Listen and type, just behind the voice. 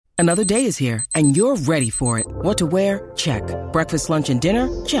Another day is here, and you're ready for it. What to wear? Check. Breakfast, lunch, and dinner?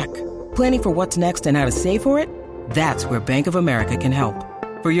 Check. Planning for what's next and how to save for it? That's where Bank of America can help.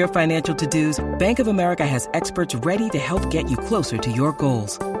 For your financial to-dos, Bank of America has experts ready to help get you closer to your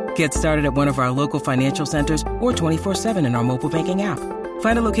goals. Get started at one of our local financial centers or 24/7 in our mobile banking app.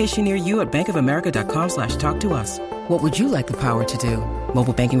 Find a location near you at bankofamerica.com/talktous. What would you like the power to do?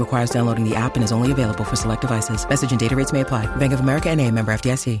 Mobile banking requires downloading the app and is only available for select devices. Message and data rates may apply. Bank of America N.A., member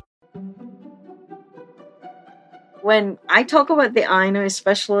FDIC. When I talk about the Ainu,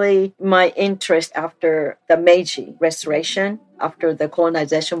 especially my interest after the Meiji Restoration, after the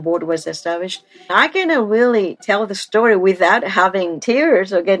colonization board was established, I can really tell the story without having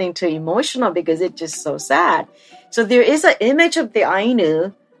tears or getting too emotional because it's just so sad. So there is an image of the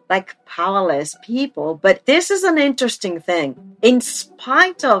Ainu like powerless people, but this is an interesting thing. In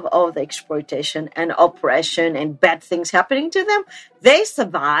spite of all the exploitation and oppression and bad things happening to them, they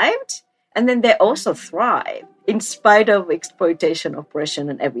survived and then they also thrive in spite of exploitation, oppression,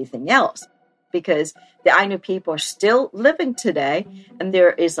 and everything else. Because the Ainu people are still living today, and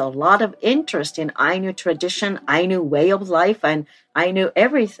there is a lot of interest in Ainu tradition, Ainu way of life, and Ainu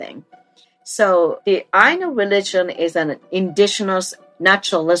everything. So the Ainu religion is an indigenous,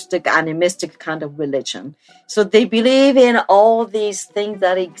 naturalistic, animistic kind of religion. So they believe in all these things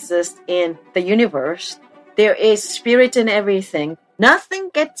that exist in the universe. There is spirit in everything. Nothing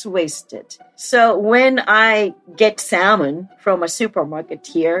gets wasted. So when I get salmon from a supermarket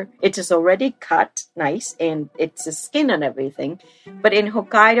here, it is already cut nice and it's the skin and everything. But in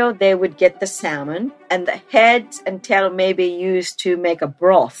Hokkaido, they would get the salmon and the head and tail may be used to make a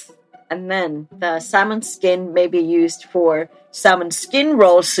broth. And then the salmon skin may be used for salmon skin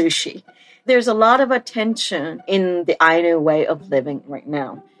roll sushi. There's a lot of attention in the Ainu way of living right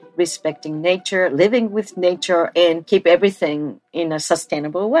now. Respecting nature, living with nature, and keep everything in a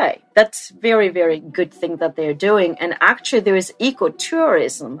sustainable way. That's very, very good thing that they're doing. And actually, there is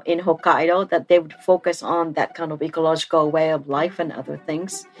ecotourism in Hokkaido that they would focus on that kind of ecological way of life and other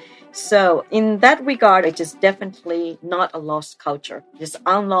things. So in that regard, it is definitely not a lost culture. It's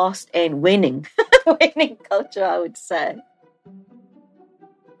unlost and winning. Winning culture, I would say.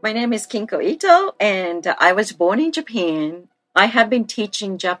 My name is Kinko Ito, and I was born in Japan. I have been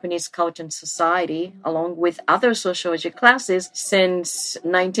teaching Japanese culture and society along with other sociology classes since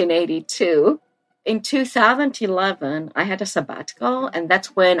 1982. In 2011, I had a sabbatical, and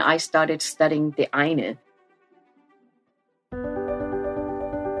that's when I started studying the Ainu.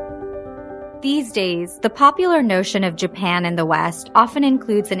 These days, the popular notion of Japan in the West often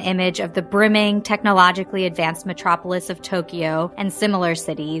includes an image of the brimming, technologically advanced metropolis of Tokyo and similar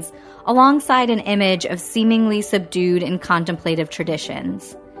cities, alongside an image of seemingly subdued and contemplative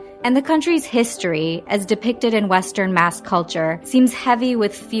traditions. And the country's history, as depicted in Western mass culture, seems heavy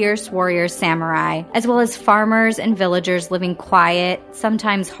with fierce warrior samurai, as well as farmers and villagers living quiet,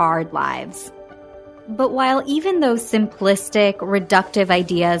 sometimes hard lives. But while even those simplistic, reductive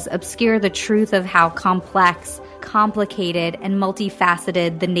ideas obscure the truth of how complex, complicated, and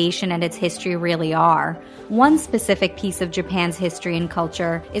multifaceted the nation and its history really are, one specific piece of Japan's history and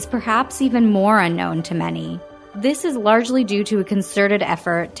culture is perhaps even more unknown to many. This is largely due to a concerted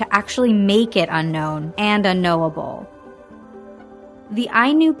effort to actually make it unknown and unknowable. The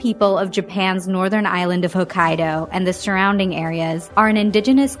Ainu people of Japan's northern island of Hokkaido and the surrounding areas are an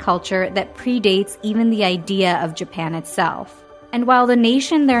indigenous culture that predates even the idea of Japan itself. And while the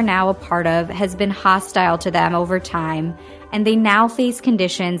nation they're now a part of has been hostile to them over time, and they now face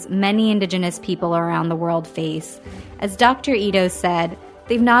conditions many indigenous people around the world face, as Dr. Ito said,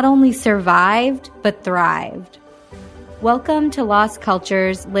 they've not only survived, but thrived. Welcome to Lost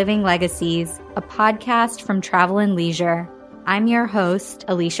Cultures, Living Legacies, a podcast from Travel and Leisure. I'm your host,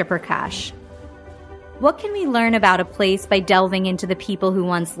 Alicia Prakash. What can we learn about a place by delving into the people who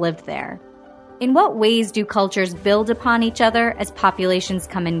once lived there? In what ways do cultures build upon each other as populations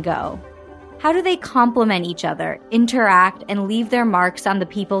come and go? How do they complement each other, interact, and leave their marks on the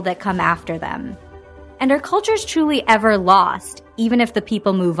people that come after them? And are cultures truly ever lost, even if the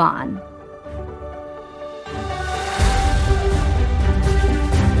people move on?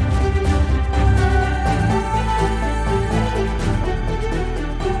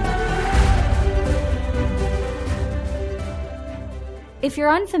 If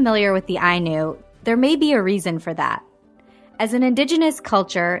you're unfamiliar with the Ainu, there may be a reason for that. As an indigenous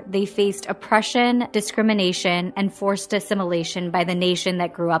culture, they faced oppression, discrimination, and forced assimilation by the nation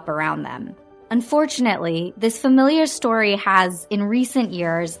that grew up around them. Unfortunately, this familiar story has, in recent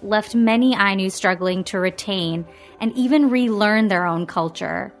years, left many Ainu struggling to retain and even relearn their own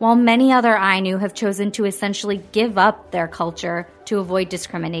culture, while many other Ainu have chosen to essentially give up their culture to avoid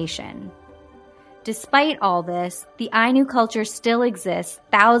discrimination. Despite all this, the Ainu culture still exists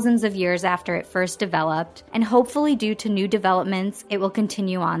thousands of years after it first developed, and hopefully due to new developments, it will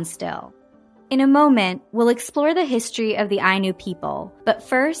continue on still. In a moment, we'll explore the history of the Ainu people, but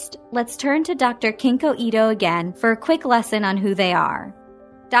first, let's turn to Dr. Kinko Ito again for a quick lesson on who they are.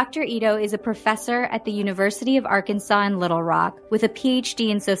 Dr. Ito is a professor at the University of Arkansas in Little Rock with a PhD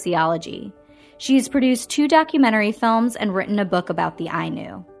in sociology. She has produced 2 documentary films and written a book about the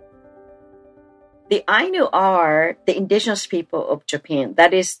Ainu. The Ainu are the indigenous people of Japan.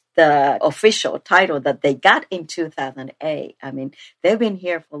 That is the official title that they got in 2008. I mean, they've been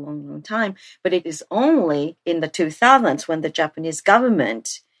here for a long, long time, but it is only in the 2000s when the Japanese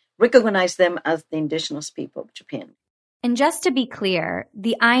government recognized them as the indigenous people of Japan. And just to be clear,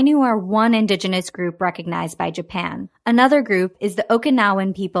 the Ainu are one indigenous group recognized by Japan. Another group is the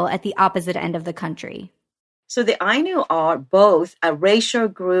Okinawan people at the opposite end of the country. So the Ainu are both a racial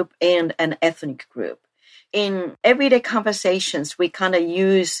group and an ethnic group. In everyday conversations, we kind of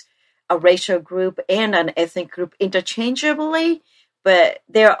use a racial group and an ethnic group interchangeably, but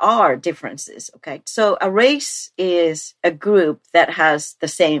there are differences, okay? So a race is a group that has the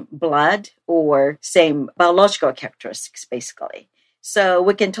same blood or same biological characteristics, basically. So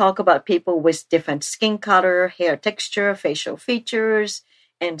we can talk about people with different skin color, hair texture, facial features,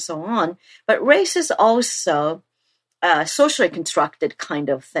 and so on. But race is also a socially constructed kind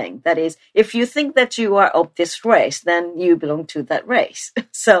of thing. That is, if you think that you are of this race, then you belong to that race.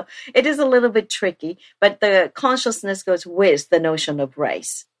 So it is a little bit tricky, but the consciousness goes with the notion of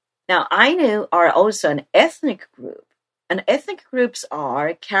race. Now, Ainu are also an ethnic group. And ethnic groups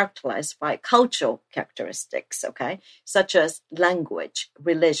are characterized by cultural characteristics, okay, such as language,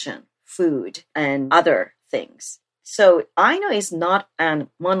 religion, food, and other things. So Ainu is not a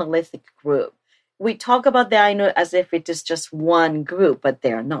monolithic group. We talk about the Ainu as if it is just one group, but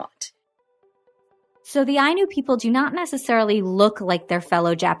they're not. So the Ainu people do not necessarily look like their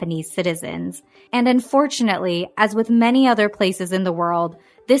fellow Japanese citizens. And unfortunately, as with many other places in the world,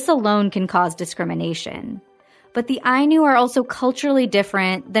 this alone can cause discrimination. But the Ainu are also culturally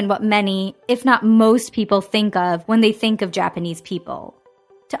different than what many, if not most people think of when they think of Japanese people.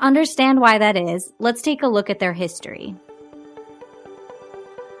 To understand why that is, let's take a look at their history.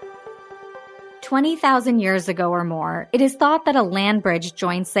 20,000 years ago or more, it is thought that a land bridge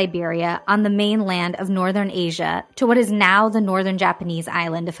joined Siberia on the mainland of northern Asia to what is now the northern Japanese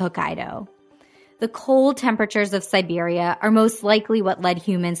island of Hokkaido. The cold temperatures of Siberia are most likely what led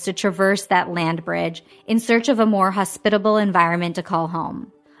humans to traverse that land bridge in search of a more hospitable environment to call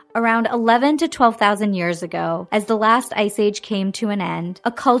home. Around 11 to 12,000 years ago, as the last ice age came to an end,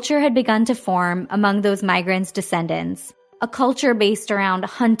 a culture had begun to form among those migrants' descendants, a culture based around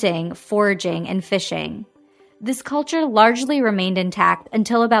hunting, foraging, and fishing. This culture largely remained intact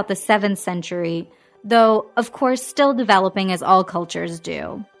until about the 7th century, though, of course, still developing as all cultures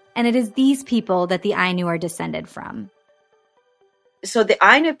do. And it is these people that the Ainu are descended from. So the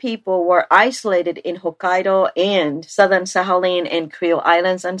Ainu people were isolated in Hokkaido and southern Sakhalin and Kuril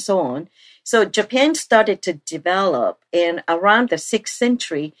Islands and so on. So Japan started to develop, and around the 6th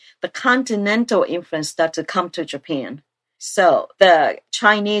century, the continental influence started to come to Japan. So the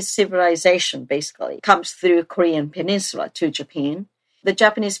Chinese civilization basically comes through Korean peninsula to Japan. The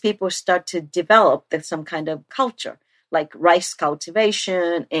Japanese people start to develop some kind of culture, like rice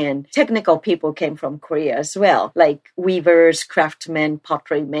cultivation, and technical people came from Korea as well, like weavers, craftsmen,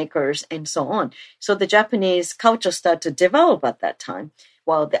 pottery makers, and so on. So the Japanese culture started to develop at that time,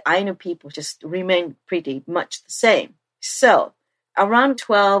 while the Ainu people just remained pretty much the same. So around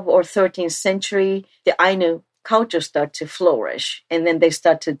 12th or 13th century, the Ainu culture started to flourish, and then they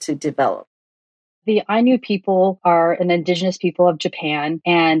started to develop. The Ainu people are an indigenous people of Japan,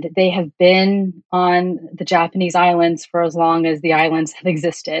 and they have been on the Japanese islands for as long as the islands have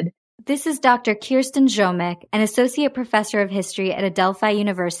existed. This is Dr. Kirsten Jomek, an associate professor of history at Adelphi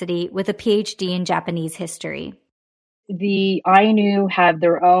University with a PhD in Japanese history. The Ainu have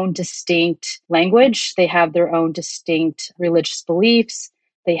their own distinct language. They have their own distinct religious beliefs.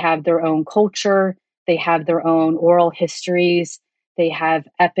 They have their own culture. They have their own oral histories. They have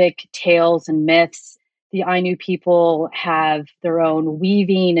epic tales and myths. The Ainu people have their own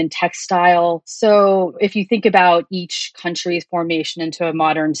weaving and textile. So if you think about each country's formation into a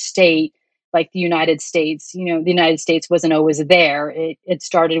modern state, like the United States, the United States wasn't always there. It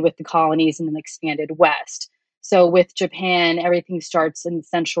started with the colonies and then expanded west. So with Japan, everything starts in the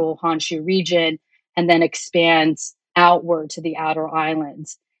central Honshu region and then expands outward to the outer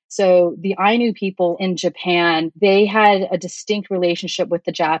islands. So the Ainu people in Japan, they had a distinct relationship with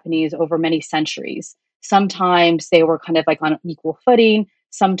the Japanese over many centuries. Sometimes they were kind of like on an equal footing.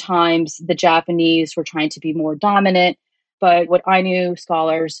 Sometimes the Japanese were trying to be more dominant. But what Ainu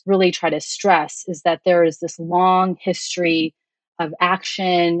scholars really try to stress is that there is this long history of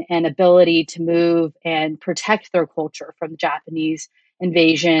action and ability to move and protect their culture from Japanese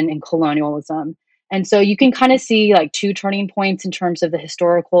invasion and colonialism. And so you can kind of see like two turning points in terms of the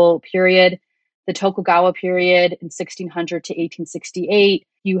historical period. The Tokugawa period in 1600 to 1868,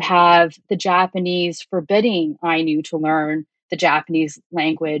 you have the Japanese forbidding Ainu to learn the Japanese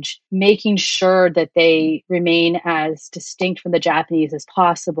language, making sure that they remain as distinct from the Japanese as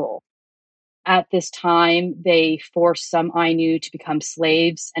possible. At this time, they forced some Ainu to become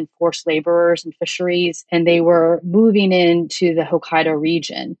slaves and forced laborers in fisheries, and they were moving into the Hokkaido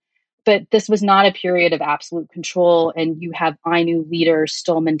region. But this was not a period of absolute control, and you have Ainu leaders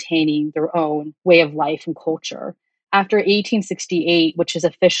still maintaining their own way of life and culture. After 1868, which is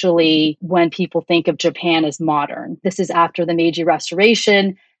officially when people think of Japan as modern, this is after the Meiji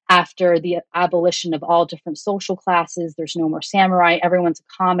Restoration, after the abolition of all different social classes, there's no more samurai, everyone's a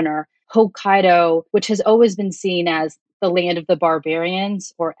commoner. Hokkaido, which has always been seen as the land of the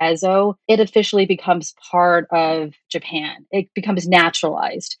barbarians, or Ezo, it officially becomes part of Japan. It becomes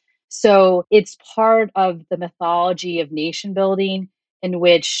naturalized. So it's part of the mythology of nation building, in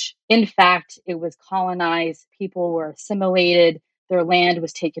which, in fact, it was colonized, people were assimilated, their land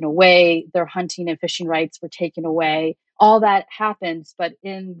was taken away, their hunting and fishing rights were taken away. All that happens, but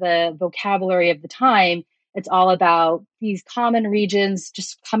in the vocabulary of the time, it's all about these common regions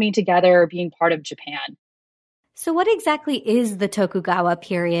just coming together, being part of Japan. So what exactly is the Tokugawa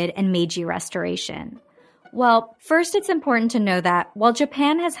period and Meiji Restoration? Well, first it's important to know that while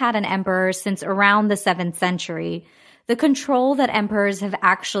Japan has had an emperor since around the 7th century, the control that emperors have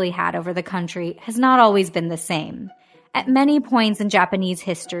actually had over the country has not always been the same. At many points in Japanese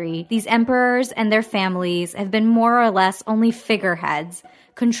history, these emperors and their families have been more or less only figureheads,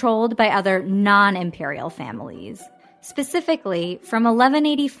 controlled by other non-imperial families. Specifically, from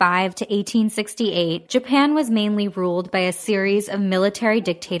 1185 to 1868, Japan was mainly ruled by a series of military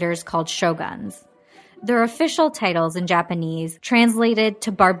dictators called shoguns. Their official titles in Japanese translated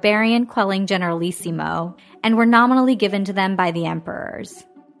to barbarian quelling generalissimo and were nominally given to them by the emperors.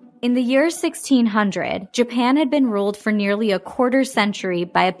 In the year 1600, Japan had been ruled for nearly a quarter century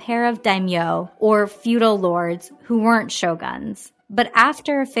by a pair of daimyo, or feudal lords, who weren't shoguns. But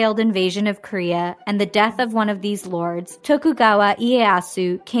after a failed invasion of Korea and the death of one of these lords, Tokugawa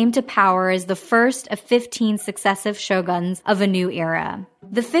Ieyasu came to power as the first of 15 successive shoguns of a new era.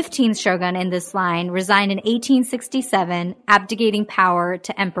 The 15th shogun in this line resigned in 1867, abdicating power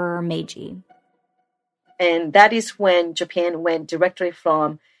to Emperor Meiji. And that is when Japan went directly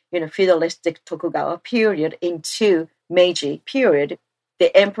from feudalistic Tokugawa period into Meiji period.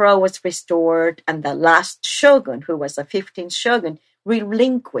 The emperor was restored, and the last shogun, who was the 15th shogun,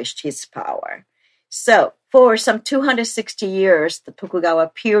 relinquished his power. So for some 260 years, the Tokugawa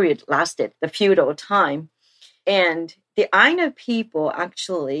period lasted, the feudal time. And the Ainu people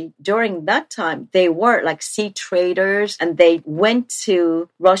actually, during that time, they were like sea traders, and they went to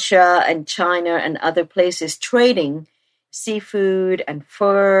Russia and China and other places trading seafood and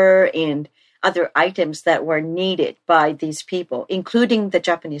fur and other items that were needed by these people, including the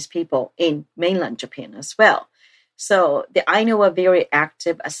Japanese people in mainland Japan as well. So the Ainu were very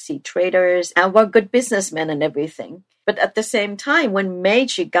active as sea traders and were good businessmen and everything. But at the same time, when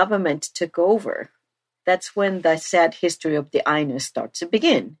Meiji government took over, that's when the sad history of the Ainu starts to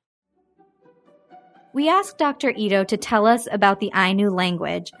begin. We asked Dr. Ito to tell us about the Ainu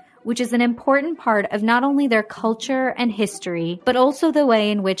language, which is an important part of not only their culture and history, but also the way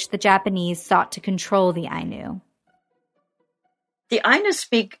in which the Japanese sought to control the Ainu. The Ainu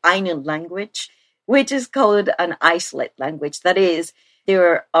speak Ainu language, which is called an isolate language. That is,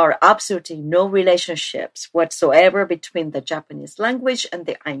 there are absolutely no relationships whatsoever between the Japanese language and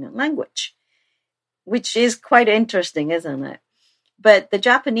the Ainu language, which is quite interesting, isn't it? But the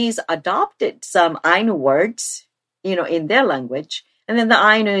Japanese adopted some Ainu words, in their language, and then the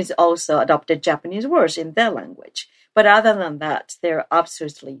Ainus also adopted Japanese words in their language. But other than that, there are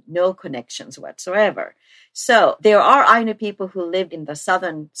absolutely no connections whatsoever. So there are Ainu people who lived in the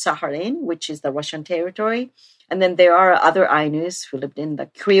southern Sakhalin, which is the Russian territory. And then there are other Ainus who lived in the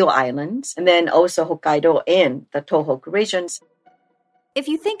Kuril Islands, and then also Hokkaido and the Tohoku regions. If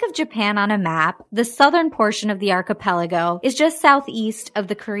you think of Japan on a map, the southern portion of the archipelago is just southeast of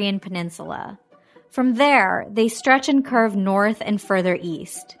the Korean peninsula. From there, they stretch and curve north and further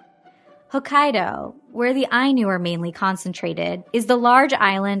east. Hokkaido, where the Ainu are mainly concentrated, is the large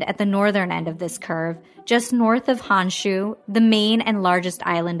island at the northern end of this curve, just north of Honshu, the main and largest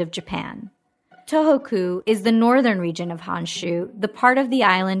island of Japan. Tohoku is the northern region of Honshu, the part of the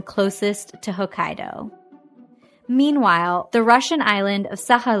island closest to Hokkaido. Meanwhile, the Russian island of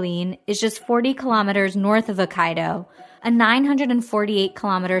Sakhalin is just 40 kilometers north of Hokkaido, a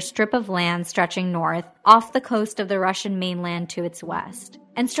 948-kilometer strip of land stretching north off the coast of the Russian mainland to its west.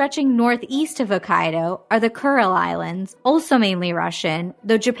 And stretching northeast of Hokkaido are the Kuril Islands, also mainly Russian,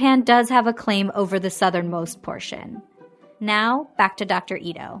 though Japan does have a claim over the southernmost portion. Now, back to Dr.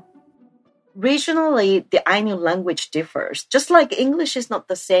 Ito. Regionally, the Ainu language differs, just like English is not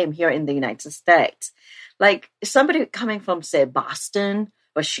the same here in the United States. Like somebody coming from, say, Boston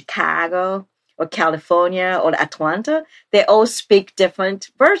or Chicago or California or Atlanta, they all speak different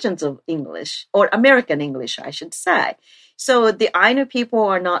versions of English, or American English, I should say. So the Ainu people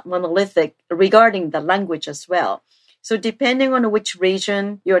are not monolithic regarding the language as well. So depending on which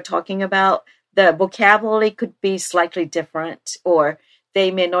region you're talking about, the vocabulary could be slightly different, or they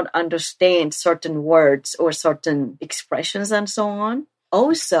may not understand certain words or certain expressions and so on.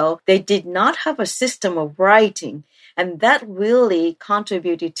 Also, they did not have a system of writing, and that really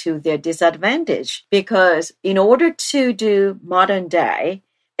contributed to their disadvantage, because in order to do modern day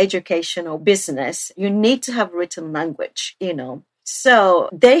education or business, you need to have written language, So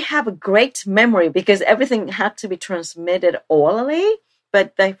they have a great memory because everything had to be transmitted orally,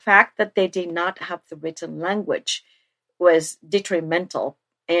 but the fact that they did not have the written language was detrimental.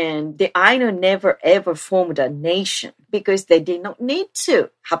 And the Ainu never ever formed a nation because they did not need to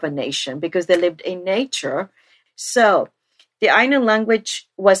have a nation because they lived in nature. So the Ainu language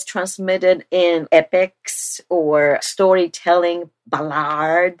was transmitted in epics or storytelling,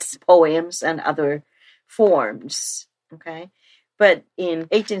 ballads, poems, and other forms. Okay. But in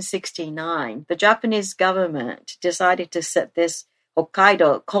 1869, the Japanese government decided to set this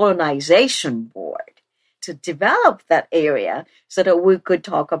Hokkaido colonization board to develop that area so that we could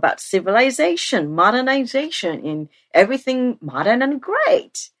talk about civilization, modernization, in everything modern and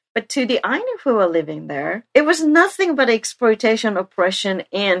great. But to the Ainu who were living there, it was nothing but exploitation, oppression,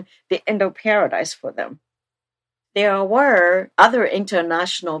 and the end of paradise for them. There were other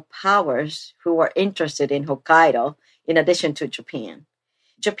international powers who were interested in Hokkaido in addition to Japan.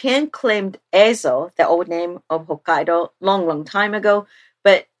 Japan claimed Ezo, the old name of Hokkaido, long time ago,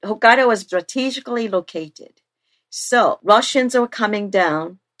 but Hokkaido was strategically located. So Russians were coming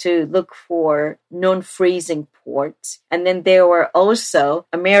down to look for non-freezing ports. And then there were also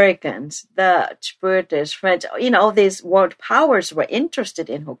Americans, Dutch, British, French, all these world powers were interested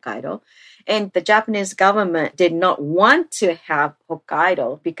in Hokkaido. And the Japanese government did not want to have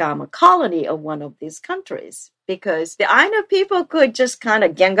Hokkaido become a colony of one of these countries, because the Ainu people could just kind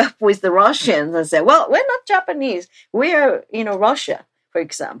of gang up with the Russians and say, well, we're not Japanese, we're, Russia, for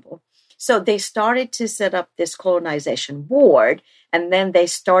example. So they started to set up this colonization board, and then they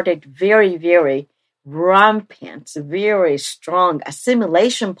started very, very rampant, very strong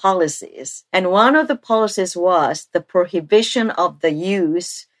assimilation policies. And one of the policies was the prohibition of the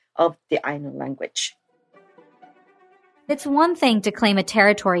use of the Ainu language. It's one thing to claim a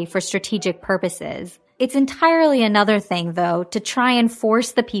territory for strategic purposes. It's entirely another thing, though, to try and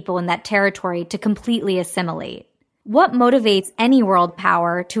force the people in that territory to completely assimilate. What motivates any world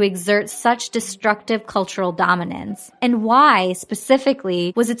power to exert such destructive cultural dominance? And why,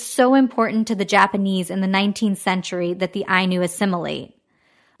 specifically, was it so important to the Japanese in the 19th century that the Ainu assimilate?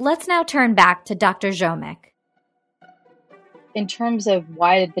 Let's now turn back to Dr. Zhomik. In terms of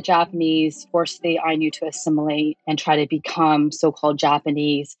why did the Japanese force the Ainu to assimilate and try to become so-called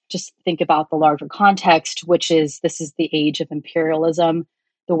Japanese, just think about the larger context, which is this is the age of imperialism.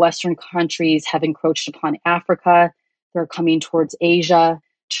 The Western countries have encroached upon Africa. They're coming towards Asia.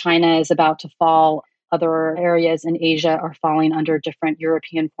 China is about to fall. Other areas in Asia are falling under different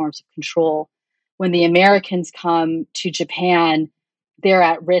European forms of control. When the Americans come to Japan, they're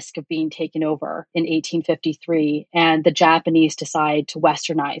at risk of being taken over in 1853. And the Japanese decide to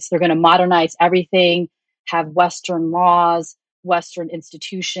Westernize. They're going to modernize everything, have Western laws, Western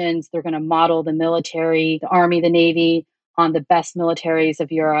institutions. They're going to model the military, the Army, the Navy, on the best militaries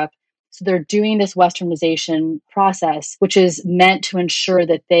of Europe. So they're doing this Westernization process, which is meant to ensure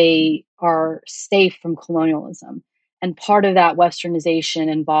that they are safe from colonialism. And part of that Westernization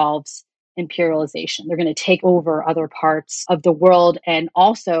involves imperialization. They're going to take over other parts of the world and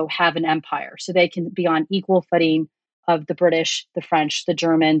also have an empire. So they can be on equal footing of the British, the French, the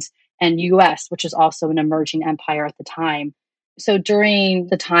Germans, and US, which is also an emerging empire at the time. So during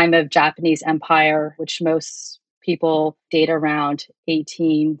the time of Japanese Empire, which most people date around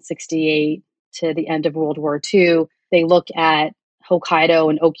 1868 to the end of World War II, they look at Hokkaido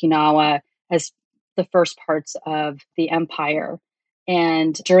and Okinawa as the first parts of the empire.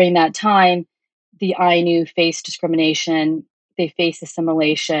 And during that time, the Ainu face discrimination, they face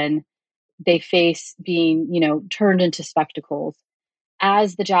assimilation, they face being, turned into spectacles.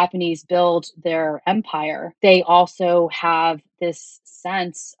 As the Japanese build their empire, they also have this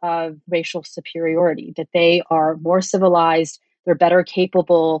sense of racial superiority, that they are more civilized, they're better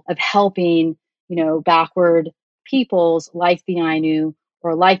capable of helping, backward peoples like the Ainu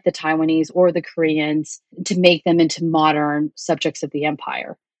or like the Taiwanese or the Koreans to make them into modern subjects of the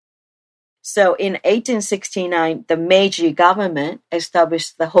empire. So in 1869, the Meiji government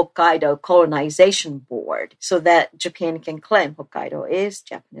established the Hokkaido Colonization Board so that Japan can claim Hokkaido is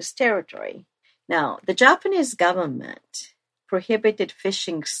Japanese territory. Now, the Japanese government prohibited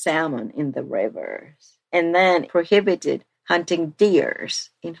fishing salmon in the rivers and then prohibited hunting deers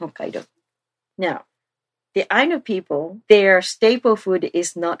in Hokkaido. Now, the Ainu people, their staple food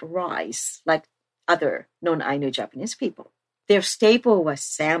is not rice like other non-Ainu Japanese people. Their staple was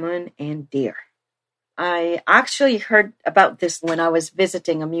salmon and deer. I actually heard about this when I was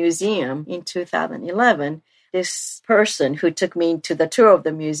visiting a museum in 2011. This person who took me to the tour of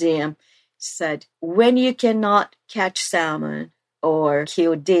the museum said, when you cannot catch salmon or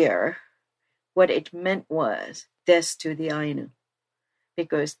kill deer, what it meant was death to the Ainu,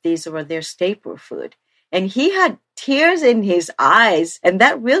 because these were their staple food. And he had tears in his eyes, and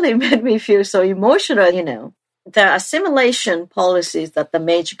that really made me feel so emotional. The assimilation policies that the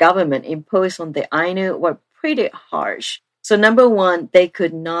Meiji government imposed on the Ainu were pretty harsh. So number one, they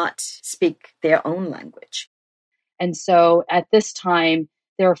could not speak their own language. And so at this time,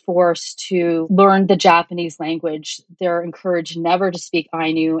 they're forced to learn the Japanese language. They're encouraged never to speak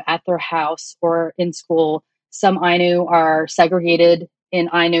Ainu at their house or in school. Some Ainu are segregated in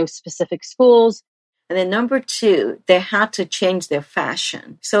Ainu-specific schools. And then number two, they had to change their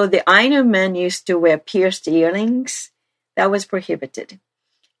fashion. So the Ainu men used to wear pierced earrings. That was prohibited.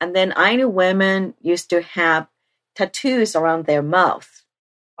 And then Ainu women used to have tattoos around their mouth.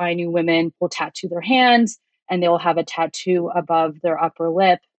 Ainu women will tattoo their hands, and they will have a tattoo above their upper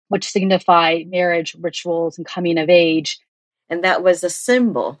lip, which signify marriage rituals and coming of age. And that was a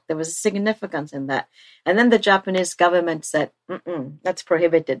symbol. There was a significance in that. And then the Japanese government said, that's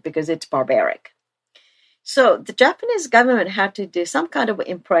prohibited because it's barbaric. So the Japanese government had to do some kind of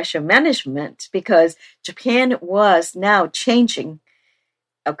impression management because Japan was now changing.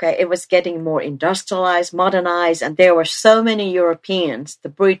 Okay, it was getting more industrialized, modernized, and there were so many Europeans, the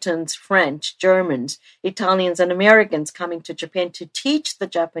Britons, French, Germans, Italians, and Americans coming to Japan to teach the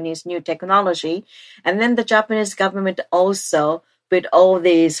Japanese new technology. And then the Japanese government also built all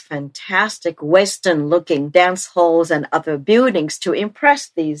these fantastic Western-looking dance halls and other buildings to impress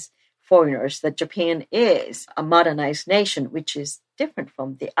these foreigners that Japan is a modernized nation, which is different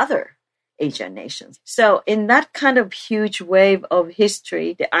from the other Asian nations. So in that kind of huge wave of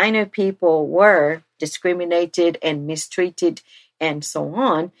history, the Ainu people were discriminated and mistreated and so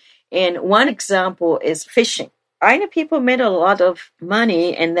on. And one example is fishing. Ainu people made a lot of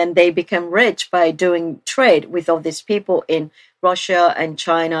money and then they became rich by doing trade with all these people in Russia and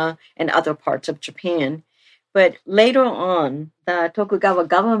China and other parts of Japan. But later on, the Tokugawa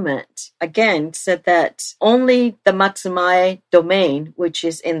government again said that only the Matsumae domain, which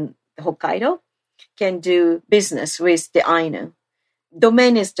is in Hokkaido, can do business with the Ainu.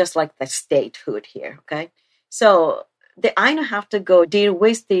 Domain is just like the statehood here, okay? So the Ainu have to go deal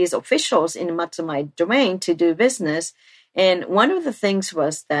with these officials in Matsumae domain to do business. And one of the things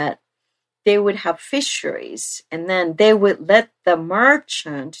was that they would have fisheries, and then they would let the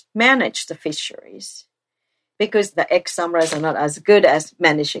merchant manage the fisheries, because the ex-samurais are not as good as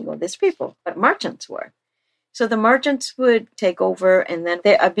managing all these people, but merchants were. So the merchants would take over, and then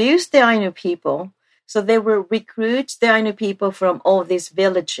they abused the Ainu people. So they would recruit the Ainu people from all these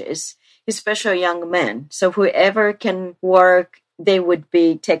villages, especially young men. So whoever can work, they would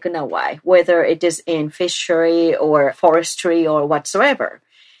be taken away, whether it is in fishery or forestry or whatsoever.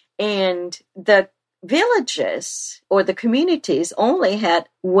 And the villages or the communities only had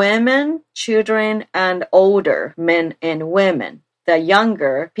women, children, and older men and women. The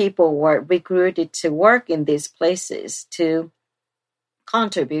younger people were recruited to work in these places to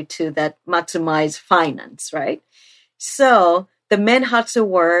contribute to that Matsumae's finance, right? So the men had to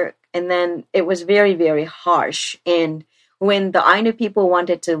work, and then it was very, very harsh. And when the Ainu people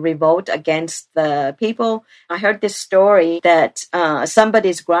wanted to revolt against the people, I heard this story that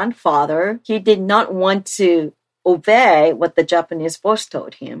somebody's grandfather, he did not want to obey what the Japanese boss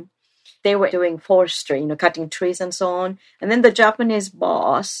told him. They were doing forestry, cutting trees and so on. And then the Japanese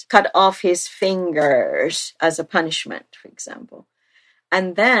boss cut off his fingers as a punishment, for example.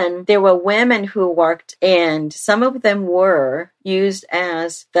 And then there were women who worked, and some of them were used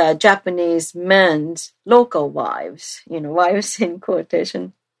as the Japanese men's local wives, wives in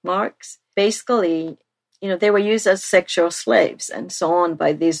quotation marks. Basically, they were used as sexual slaves and so on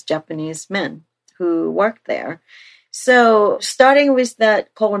by these Japanese men who worked there. So starting with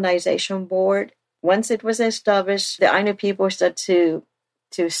that colonization board, once it was established, the Ainu people started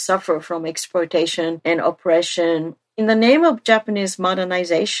to suffer from exploitation and oppression in the name of Japanese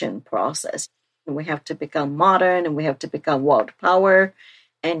modernization process. We have to become modern and we have to become world power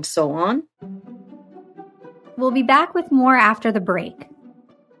and so on. We'll be back with more after the break.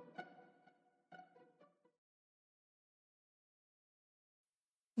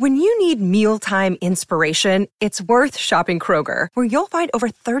 When you need mealtime inspiration, it's worth shopping Kroger, where you'll find over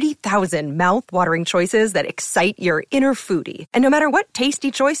 30,000 mouth-watering choices that excite your inner foodie. And no matter what tasty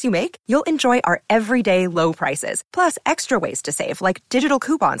choice you make, you'll enjoy our everyday low prices, plus extra ways to save, like digital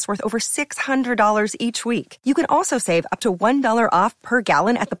coupons worth over $600 each week. You can also save up to $1 off per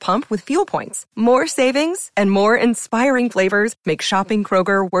gallon at the pump with fuel points. More savings and more inspiring flavors make shopping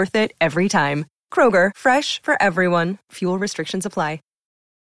Kroger worth it every time. Kroger, fresh for everyone. Fuel restrictions apply.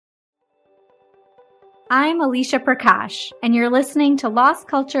 I'm Alicia Prakash, and you're listening to Lost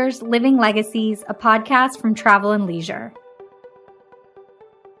Cultures, Living Legacies, a podcast from Travel and Leisure.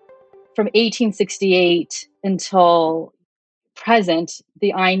 From 1868 until present,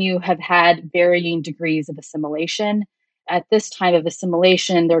 the Ainu have had varying degrees of assimilation. At this time of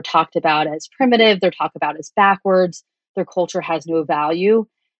assimilation, they're talked about as primitive, they're talked about as backwards, their culture has no value.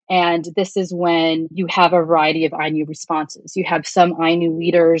 And this is when you have a variety of Ainu responses. You have some Ainu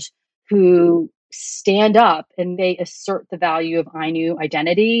leaders who stand up and they assert the value of Ainu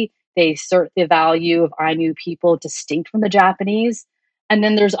identity. They assert the value of Ainu people distinct from the Japanese. And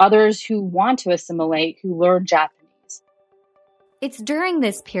then there's others who want to assimilate, who learn Japanese. It's during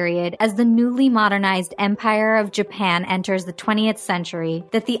this period, as the newly modernized Empire of Japan enters the 20th century,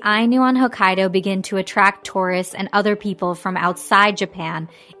 that the Ainu on Hokkaido begin to attract tourists and other people from outside Japan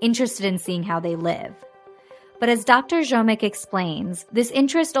interested in seeing how they live. But as Dr. Jomick explains, this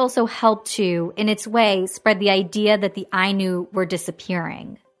interest also helped to, in its way, spread the idea that the Ainu were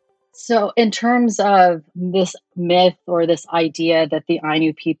disappearing. So in terms of this myth or this idea that the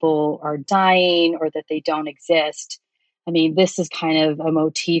Ainu people are dying or that they don't exist, I mean, this is kind of a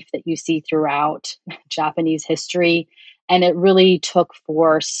motif that you see throughout Japanese history. And it really took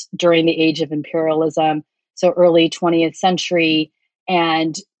force during the age of imperialism, so early 20th century.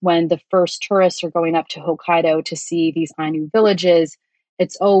 And when the first tourists are going up to Hokkaido to see these Ainu villages,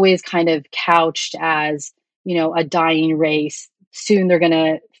 it's always kind of couched as, a dying race. Soon they're going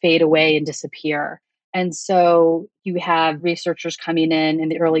to fade away and disappear. And so you have researchers coming in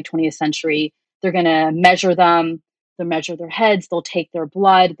the early 20th century. They're going to measure them. They'll measure their heads. They'll take their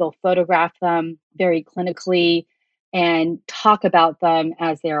blood. They'll photograph them very clinically and talk about them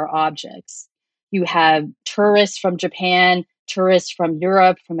as their objects. You have tourists from Japan, tourists from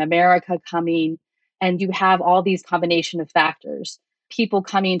Europe, from America coming, and you have all these combination of factors. People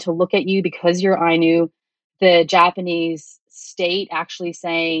coming to look at you because you're Ainu, the Japanese state actually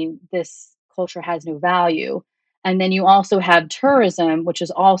saying this culture has no value. And then you also have tourism, which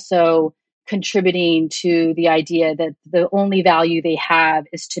is also contributing to the idea that the only value they have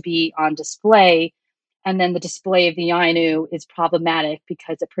is to be on display. And then the display of the Ainu is problematic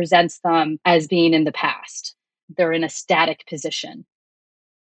because it presents them as being in the past. They're in a static position.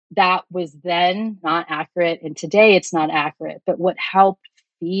 That was then not accurate, and today it's not accurate. But what helped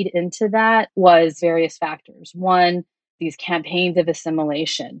feed into that was various factors. One, these campaigns of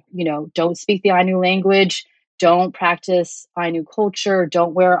assimilation. Don't speak the Ainu language, don't practice Ainu culture,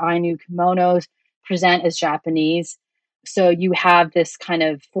 don't wear Ainu kimonos, present as Japanese. So you have this kind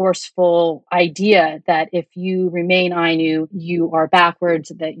of forceful idea that if you remain Ainu, you are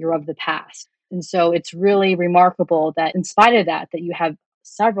backwards, that you're of the past. And so it's really remarkable that in spite of that you have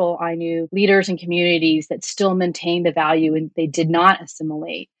several Ainu leaders and communities that still maintain the value and they did not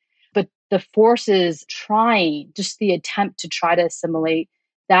assimilate. But the forces trying, just the attempt to try to assimilate,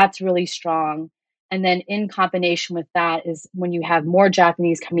 that's really strong. And then in combination with that is when you have more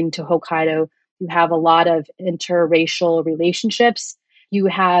Japanese coming to Hokkaido, you have a lot of interracial relationships. You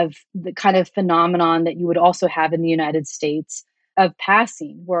have the kind of phenomenon that you would also have in the United States of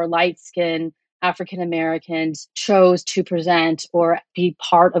passing, where light-skinned African Americans chose to present or be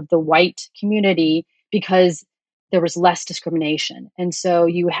part of the white community because there was less discrimination. And so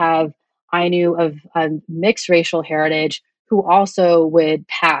you have Ainu of mixed racial heritage who also would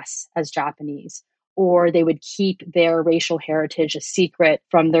pass as Japanese, or they would keep their racial heritage a secret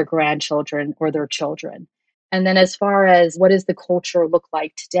from their grandchildren or their children. And then as far as what does the culture look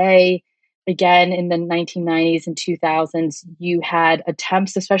like today, again, in the 1990s and 2000s, you had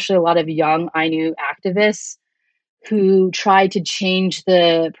attempts, especially a lot of young Ainu activists who tried to change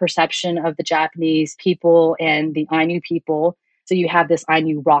the perception of the Japanese people and the Ainu people. So you have this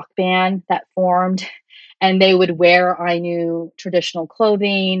Ainu rock band that formed, and they would wear Ainu traditional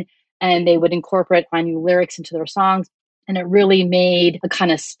clothing, and they would incorporate Ainu lyrics into their songs. And it really made a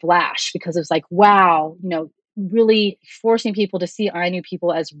kind of splash because it was like, wow, really forcing people to see Ainu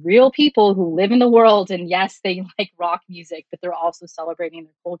people as real people who live in the world. And yes, they like rock music, but they're also celebrating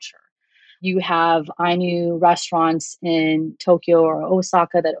their culture. You have Ainu restaurants in Tokyo or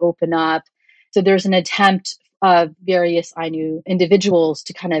Osaka that open up. So there's an attempt of various Ainu individuals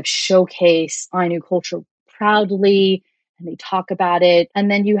to kind of showcase Ainu culture proudly, and they talk about it.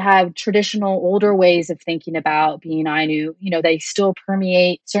 And then you have traditional older ways of thinking about being Ainu. They still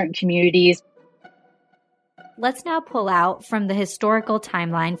permeate certain communities. Let's now pull out from the historical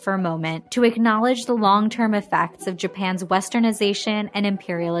timeline for a moment to acknowledge the long-term effects of Japan's westernization and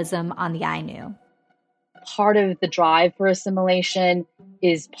imperialism on the Ainu. Part of the drive for assimilation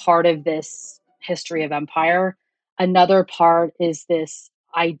is part of this history of empire. Another part is this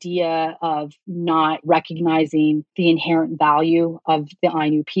idea of not recognizing the inherent value of the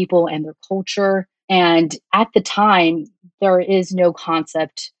Ainu people and their culture. And at the time, there is no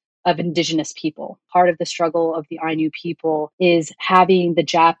concept of indigenous people. Part of the struggle of the Ainu people is having the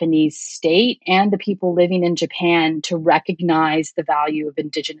Japanese state and the people living in Japan to recognize the value of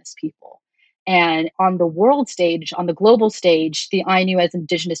indigenous people. And on the world stage, on the global stage, the Ainu as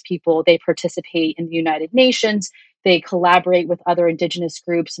indigenous people, they participate in the United Nations. They collaborate with other indigenous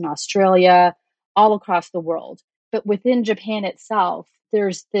groups in Australia, all across the world. But within Japan itself,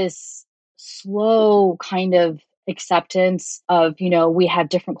 there's this slow kind of acceptance of, we have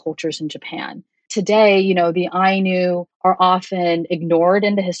different cultures in Japan. Today, the Ainu are often ignored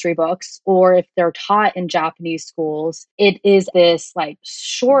in the history books, or if they're taught in Japanese schools, it is this like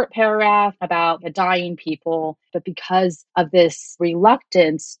short paragraph about a dying people. But because of this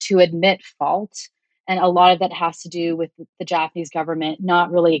reluctance to admit fault, and a lot of that has to do with the Japanese government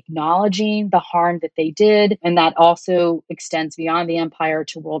not really acknowledging the harm that they did, and that also extends beyond the empire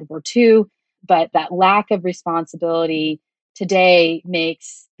to World War II. But that lack of responsibility today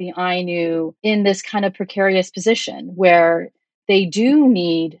makes the Ainu in this kind of precarious position where they do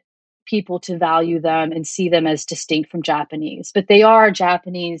need people to value them and see them as distinct from Japanese. But they are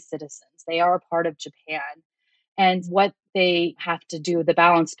Japanese citizens. They are a part of Japan. And what they have to do, the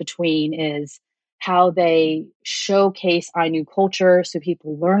balance between, is how they showcase Ainu culture so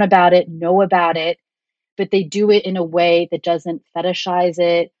people learn about it, know about it, but they do it in a way that doesn't fetishize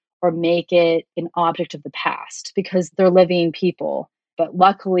it or make it an object of the past, because they're living people. But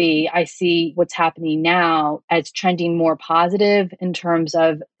luckily, I see what's happening now as trending more positive in terms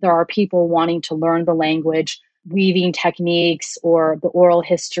of there are people wanting to learn the language, weaving techniques or the oral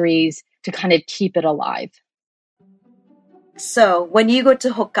histories to kind of keep it alive. So when you go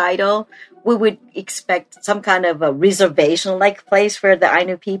to Hokkaido, we would expect some kind of a reservation-like place where the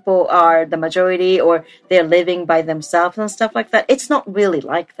Ainu people are the majority or they're living by themselves and stuff like that. It's not really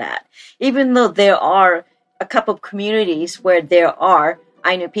like that. Even though there are a couple of communities where there are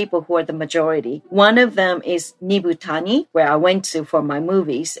Ainu people who are the majority. One of them is Nibutani, where I went to for my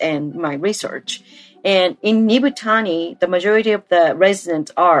movies and my research. And in Nibutani, the majority of the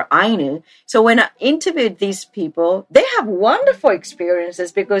residents are Ainu. So when I interviewed these people, they have wonderful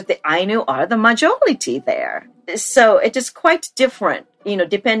experiences because the Ainu are the majority there. So it is quite different,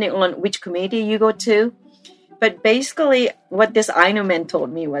 depending on which community you go to. But basically, what this Ainu man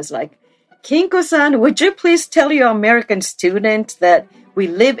told me was like, Kinko-san, would you please tell your American student that we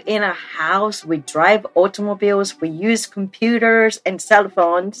live in a house, we drive automobiles, we use computers and cell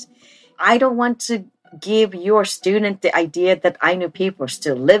phones. I don't want to give your student the idea that Ainu people are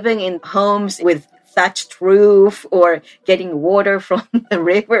still living in homes with thatched roof or getting water from the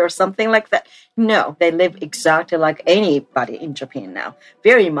river or something like that. No, they live exactly like anybody in Japan now.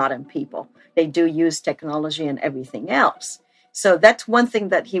 Very modern people. They do use technology and everything else. So that's one thing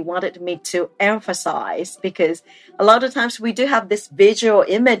that he wanted me to emphasize, because a lot of times we do have this visual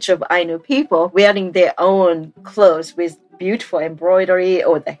image of Ainu people wearing their own clothes with beautiful embroidery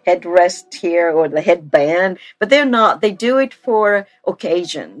or the headrest here or the headband, but they're not. They do it for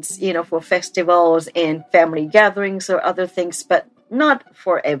occasions, for festivals and family gatherings or other things, but not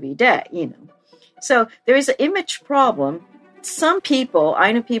for every day, So there is an image problem. Some people,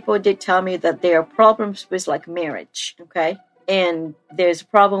 Ainu people, did tell me that there are problems with like marriage, okay? And there's a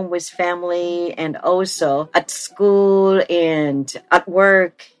problem with family and also at school and at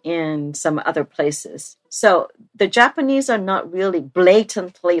work and some other places. So the Japanese are not really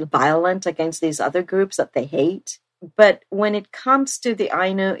blatantly violent against these other groups that they hate. But when it comes to the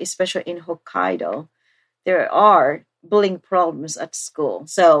Ainu, especially in Hokkaido, there are bullying problems at school,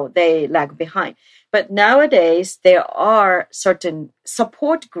 so they lag behind. But nowadays, there are certain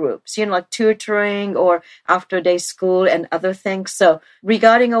support groups, like tutoring or after-day school and other things. So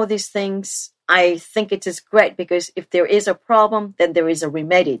regarding all these things, I think it is great because if there is a problem, then there is a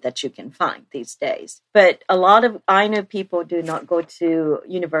remedy that you can find these days. But a lot of Ainu people do not go to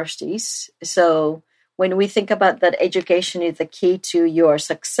universities. So when we think about that education is the key to your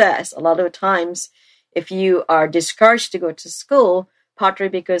success, a lot of times, if you are discouraged to go to school, partly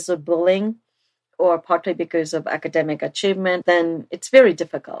because of bullying or partly because of academic achievement, then it's very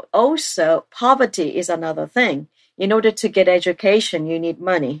difficult. Also, poverty is another thing. In order to get education, you need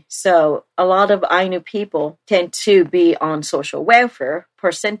money. So a lot of Ainu people tend to be on social welfare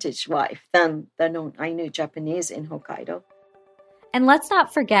percentage-wise than the non-Ainu Japanese in Hokkaido. And let's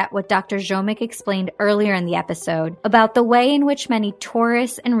not forget what Dr. Jomick explained earlier in the episode about the way in which many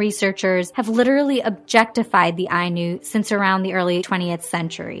tourists and researchers have literally objectified the Ainu since around the early 20th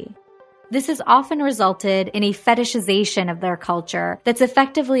century. This has often resulted in a fetishization of their culture that's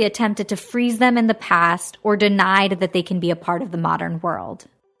effectively attempted to freeze them in the past or denied that they can be a part of the modern world.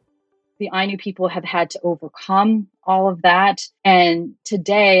 The Ainu people have had to overcome all of that. And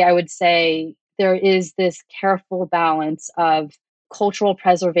today, I would say there is this careful balance of cultural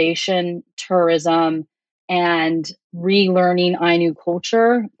preservation, tourism, and relearning Ainu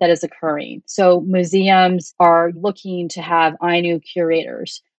culture that is occurring. So museums are looking to have Ainu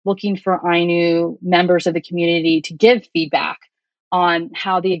curators, looking for Ainu members of the community to give feedback on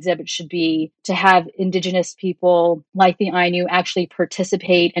how the exhibit should be, to have indigenous people like the Ainu actually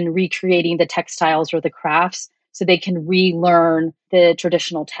participate in recreating the textiles or the crafts so they can relearn the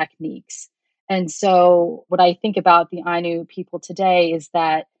traditional techniques. And so what I think about the Ainu people today is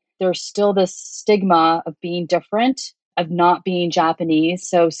that there's still this stigma of being different, of not being Japanese.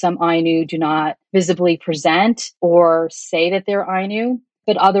 So some Ainu do not visibly present or say that they're Ainu,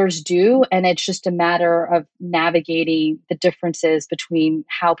 but others do. And it's just a matter of navigating the differences between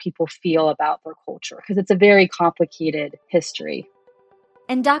how people feel about their culture, because it's a very complicated history.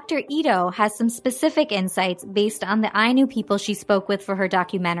 And Dr. Ito has some specific insights based on the Ainu people she spoke with for her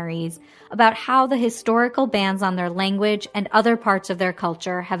documentaries about how the historical bans on their language and other parts of their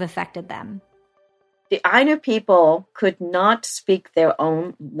culture have affected them. The Ainu people could not speak their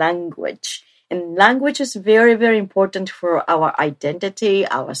own language. And language is very, very important for our identity,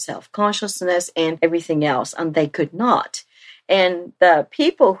 our self-consciousness, and everything else. And they could not. And the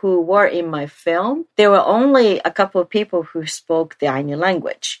people who were in my film, there were only a couple of people who spoke the Ainu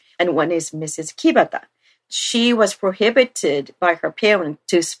language. And one is Mrs. Kibata. She was prohibited by her parents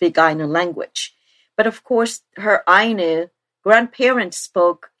to speak Ainu language. But of course, her Ainu grandparents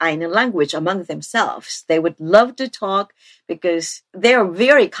spoke Ainu language among themselves. They would love to talk because they are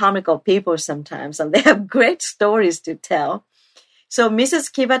very comical people sometimes, and they have great stories to tell. So Mrs.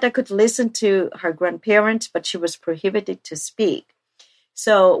 Kibata could listen to her grandparents, but she was prohibited to speak.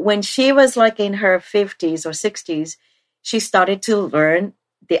 So when she was like in her 50s or 60s, she started to learn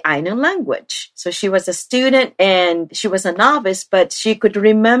the Ainu language. So she was a student and she was a novice, but she could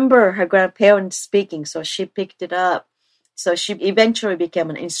remember her grandparents speaking, so she picked it up. So she eventually became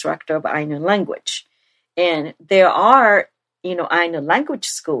an instructor of Ainu language. And there are Ainu language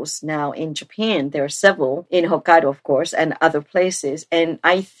schools now in Japan. There are several in Hokkaido, of course, and other places. And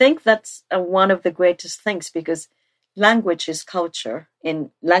I think that's one of the greatest things because language is culture,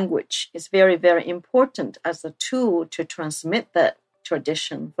 and language is very, very important as a tool to transmit that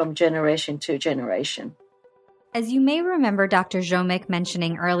tradition from generation to generation. As you may remember Dr. Jomick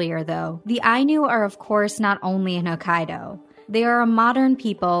mentioning earlier, though, the Ainu are of course not only in Hokkaido. They are a modern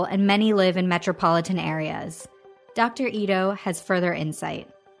people and many live in metropolitan areas. Dr. Ito has further insight.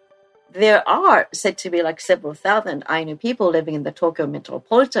 There are said to be like several thousand Ainu people living in the Tokyo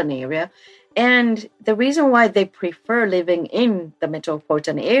metropolitan area. And the reason why they prefer living in the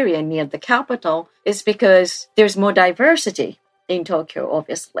metropolitan area near the capital is because there's more diversity in Tokyo,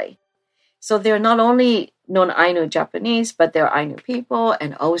 obviously. So they're not only non-Ainu Japanese, but they're Ainu people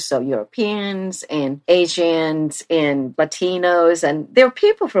and also Europeans and Asians and Latinos. And there are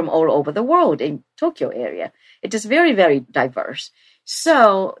people from all over the world in Tokyo area. It is very, very diverse.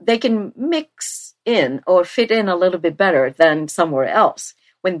 So they can mix in or fit in a little bit better than somewhere else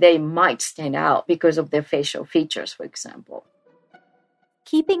when they might stand out because of their facial features, for example.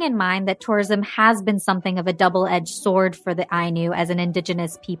 keeping in mind that tourism has been something of a double-edged sword for the Ainu as an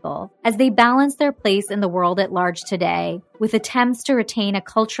indigenous people, as they balance their place in the world at large today with attempts to retain a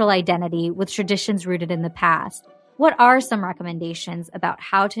cultural identity with traditions rooted in the past. What are some recommendations about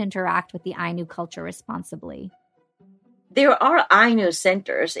how to interact with the Ainu culture responsibly? There are Ainu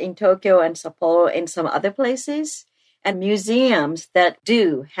centers in Tokyo and Sapporo and some other places, and museums that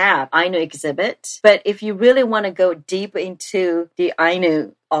do have Ainu exhibits. But if you really want to go deep into the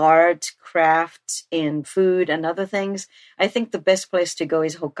Ainu art, craft, and food and other things, I think the best place to go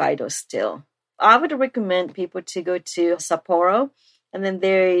is Hokkaido still. I would recommend people to go to Sapporo, and then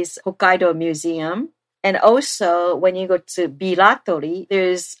there is Hokkaido Museum. And also, when you go to Biratori,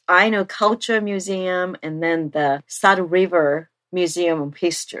 there's Ainu Culture Museum and then the Sado River Museum of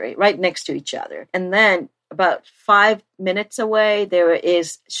History right next to each other. And then about 5 minutes away, there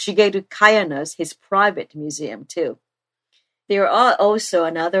is Shigeru Kayano's, his private museum too. There are also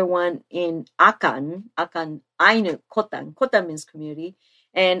another one in Akan Ainu Kotan. Kotan means community.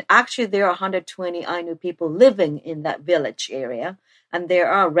 And actually there are 120 Ainu people living in that village area. And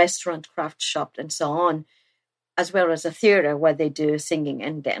there are restaurant, craft shops, and so on, as well as a theater where they do singing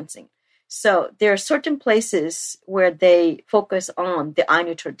and dancing. So there are certain places where they focus on the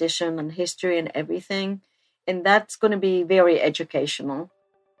Ainu tradition and history and everything. And that's going to be very educational.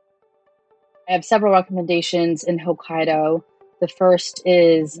 I have several recommendations in Hokkaido. The first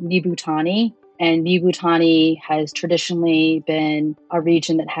is Nibutani. And Nibutani has traditionally been a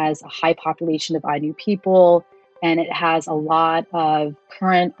region that has a high population of Ainu people. And it has a lot of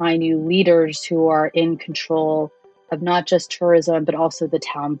current Ainu leaders who are in control of not just tourism, but also the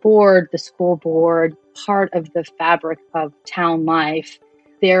town board, the school board, part of the fabric of town life.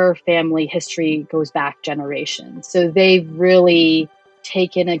 Their family history goes back generations. So they've really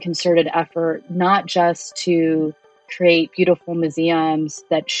taken a concerted effort, not just to create beautiful museums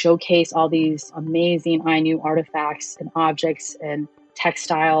that showcase all these amazing Ainu artifacts and objects and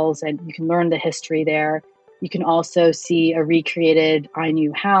textiles, and you can learn the history there. You can also see a recreated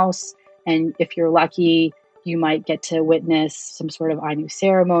Ainu house, and if you're lucky, you might get to witness some sort of Ainu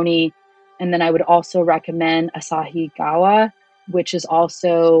ceremony. And then I would also recommend Asahigawa, which is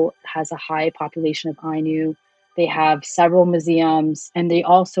also has a high population of Ainu. They have several museums, and they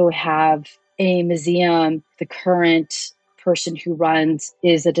also have a museum. The current person who runs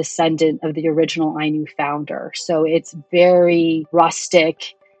is a descendant of the original Ainu founder. So it's very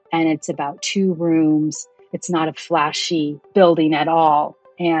rustic, and it's about 2 rooms. It's not a flashy building at all,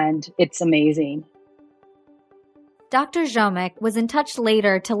 and it's amazing. Dr. Jomek was in touch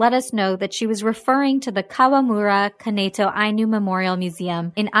later to let us know that she was referring to the Kawamura Kaneto Ainu Memorial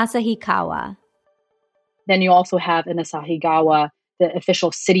Museum in Asahikawa. Then you also have in Asahigawa the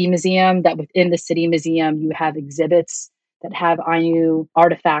official city museum, that within the city museum you have exhibits that have Ainu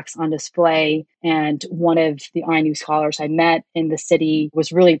artifacts on display. And one of the Ainu scholars I met in the city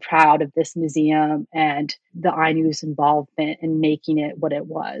was really proud of this museum and the Ainu's involvement in making it what it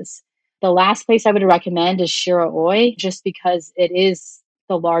was. The last place I would recommend is Shiraoi, just because it is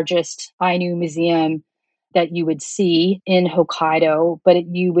the largest Ainu museum that you would see in Hokkaido, but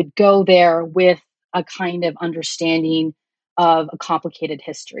you would go there with a kind of understanding of a complicated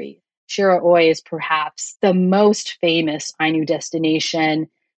history. Shiraoi is perhaps the most famous Ainu destination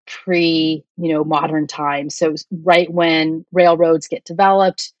pre-modern times. So right when railroads get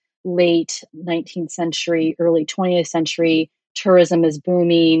developed, late 19th century, early 20th century, tourism is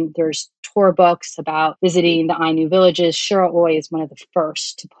booming. There's tour books about visiting the Ainu villages. Shiraoi is one of the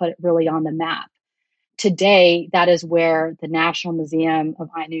first to put it really on the map. Today, that is where the National Museum of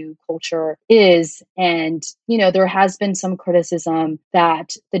Ainu Culture is. And, there has been some criticism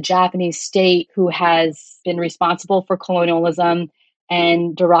that the Japanese state, who has been responsible for colonialism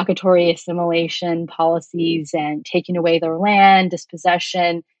and derogatory assimilation policies and taking away their land,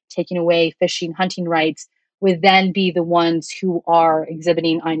 dispossession, taking away fishing, hunting rights, would then be the ones who are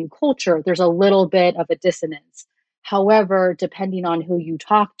exhibiting Ainu culture. There's a little bit of a dissonance. However, depending on who you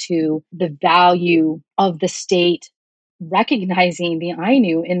talk to, the value of the state recognizing the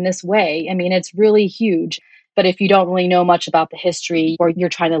Ainu in this way, it's really huge. But if you don't really know much about the history, or you're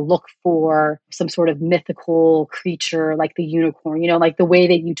trying to look for some sort of mythical creature like the unicorn, like the way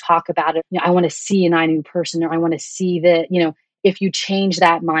that you talk about it, I want to see an Ainu person, or I want to see that, if you change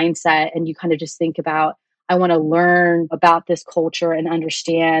that mindset and you kind of just think about, I want to learn about this culture and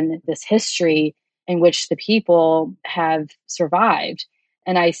understand this history in which the people have survived.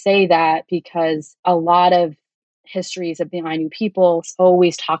 And I say that because a lot of histories of the Ainu people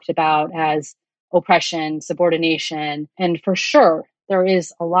always talked about as oppression, subordination. And for sure, there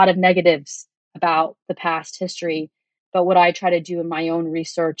is a lot of negatives about the past history. But what I try to do in my own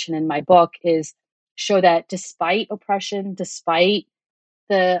research and in my book is show that despite oppression, despite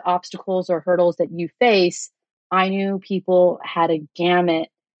the obstacles or hurdles that you face, Ainu people had a gamut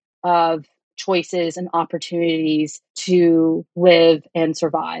of choices and opportunities to live and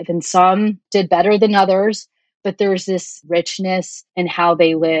survive. And some did better than others, but there's this richness in how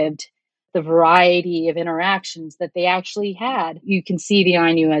they lived, the variety of interactions that they actually had. You can see the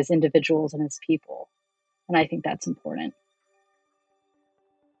Ainu as individuals and as people. And I think that's important.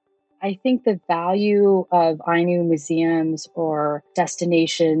 I think the value of Ainu museums or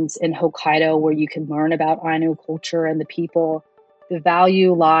destinations in Hokkaido where you can learn about Ainu culture and the people, the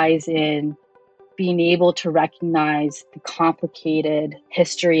value lies in being able to recognize the complicated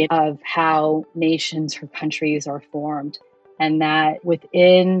history of how nations or countries are formed. And that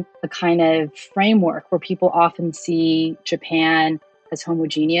within a kind of framework where people often see Japan as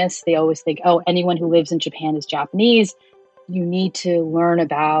homogeneous, they always think, oh, anyone who lives in Japan is Japanese. You need to learn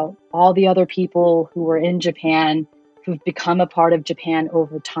about all the other people who were in Japan, who've become a part of Japan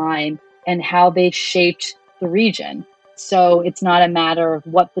over time, and how they shaped the region. So it's not a matter of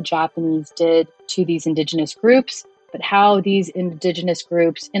what the Japanese did to these indigenous groups, but how these indigenous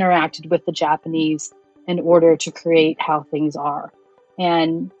groups interacted with the Japanese in order to create how things are.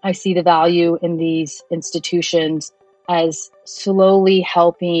 And I see the value in these institutions as slowly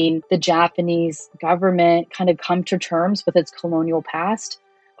helping the Japanese government kind of come to terms with its colonial past.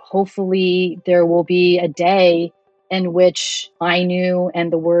 Hopefully, there will be a day in which Ainu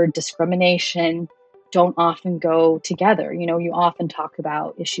and the word discrimination don't often go together. You know, you often talk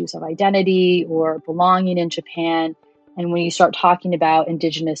about issues of identity or belonging in Japan. And when you start talking about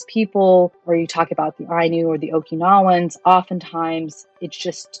indigenous people, or you talk about the Ainu or the Okinawans, oftentimes it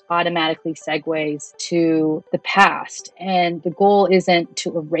just automatically segues to the past. And the goal isn't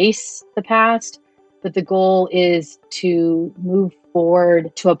to erase the past, but the goal is to move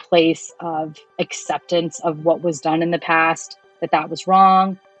forward to a place of acceptance of what was done in the past, that was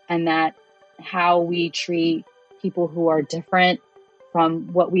wrong, and that how we treat people who are different from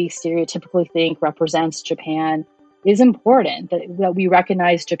what we stereotypically think represents Japan is important, that we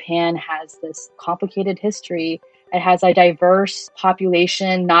recognize Japan has this complicated history. It has a diverse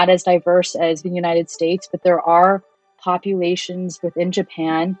population, not as diverse as the United States, but there are populations within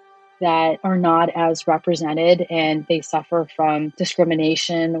Japan that are not as represented, and they suffer from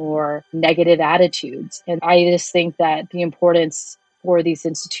discrimination or negative attitudes. And I just think that the importance for these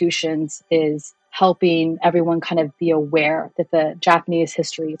institutions is helping everyone kind of be aware that the Japanese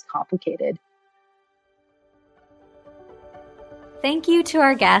history is complicated. Thank you to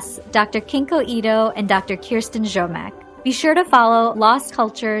our guests, Dr. Kinko Ito and Dr. Kirsten Ziomek. Be sure to follow Lost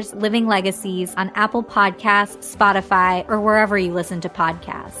Cultures, Living Legacies on Apple Podcasts, Spotify, or wherever you listen to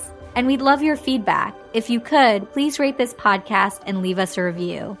podcasts. And we'd love your feedback. If you could, please rate this podcast and leave us a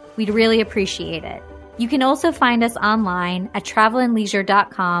review. We'd really appreciate it. You can also find us online at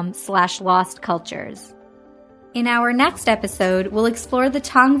travelandleisure.com/lostcultures. In our next episode, we'll explore the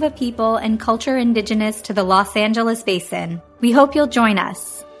Tongva people and culture indigenous to the Los Angeles Basin. We hope you'll join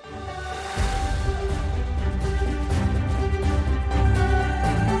us.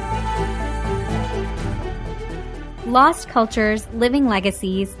 Lost Cultures, Living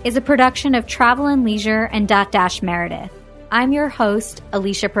Legacies is a production of Travel and Leisure and Dotdash Meredith. I'm your host,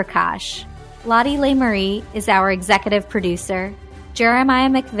 Alicia Prakash. Lottie LeMarie is our executive producer. Jeremiah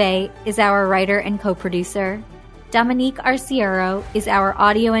McVeigh is our writer and co-producer. Dominique Arciero is our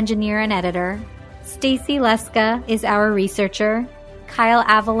audio engineer and editor. Stacy Leska is our researcher. Kyle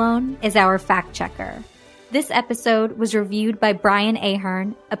Avalone is our fact checker. This episode was reviewed by Brian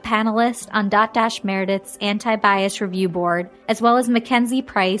Ahern, a panelist on Dotdash Meredith's Anti-Bias Review Board, as well as Mackenzie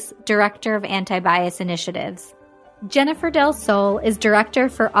Price, Director of Anti-Bias Initiatives. Jennifer Del Sol is Director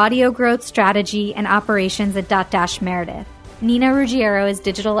for Audio Growth Strategy and Operations at Dotdash Meredith. Nina Ruggiero is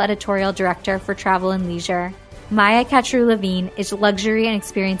Digital Editorial Director for Travel and Leisure. Maya Katru-Levine is Luxury and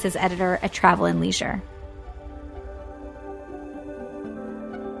Experiences Editor at Travel and Leisure.